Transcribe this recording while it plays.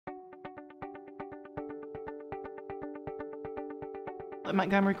At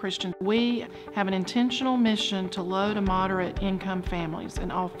Montgomery Christian, we have an intentional mission to low to moderate income families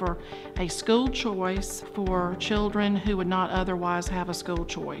and offer a school choice for children who would not otherwise have a school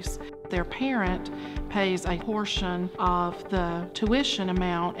choice. Their parent pays a portion of the tuition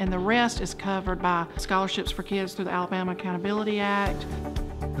amount, and the rest is covered by scholarships for kids through the Alabama Accountability Act.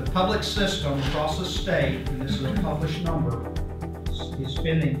 The public system across the state, and this is a published number, is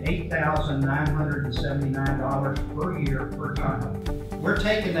spending $8,979 per year per child. We're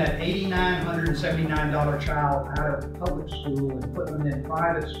taking that $8,979 child out of public school and putting them in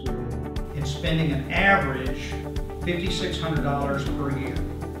private school and spending an average $5,600 per year.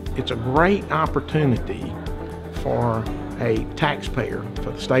 It's a great opportunity for a taxpayer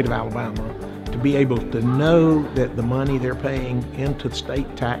for the state of Alabama to be able to know that the money they're paying into the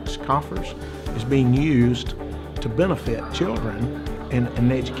state tax coffers is being used to benefit children in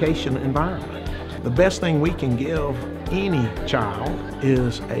an education environment. The best thing we can give any child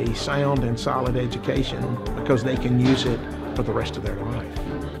is a sound and solid education because they can use it for the rest of their life.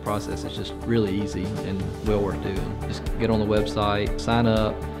 The process is just really easy and well worth doing. Just get on the website, sign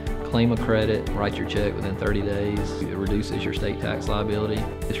up, claim a credit, write your check within 30 days. It reduces your state tax liability.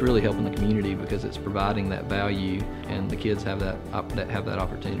 It's really helping the community because it's providing that value, and the kids have that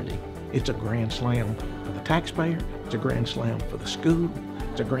opportunity. It's a grand slam for the taxpayer, it's a grand slam for the school,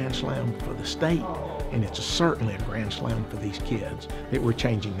 it's a grand slam for the state, and it's certainly a grand slam for these kids that we're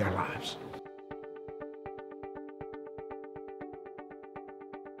changing their lives.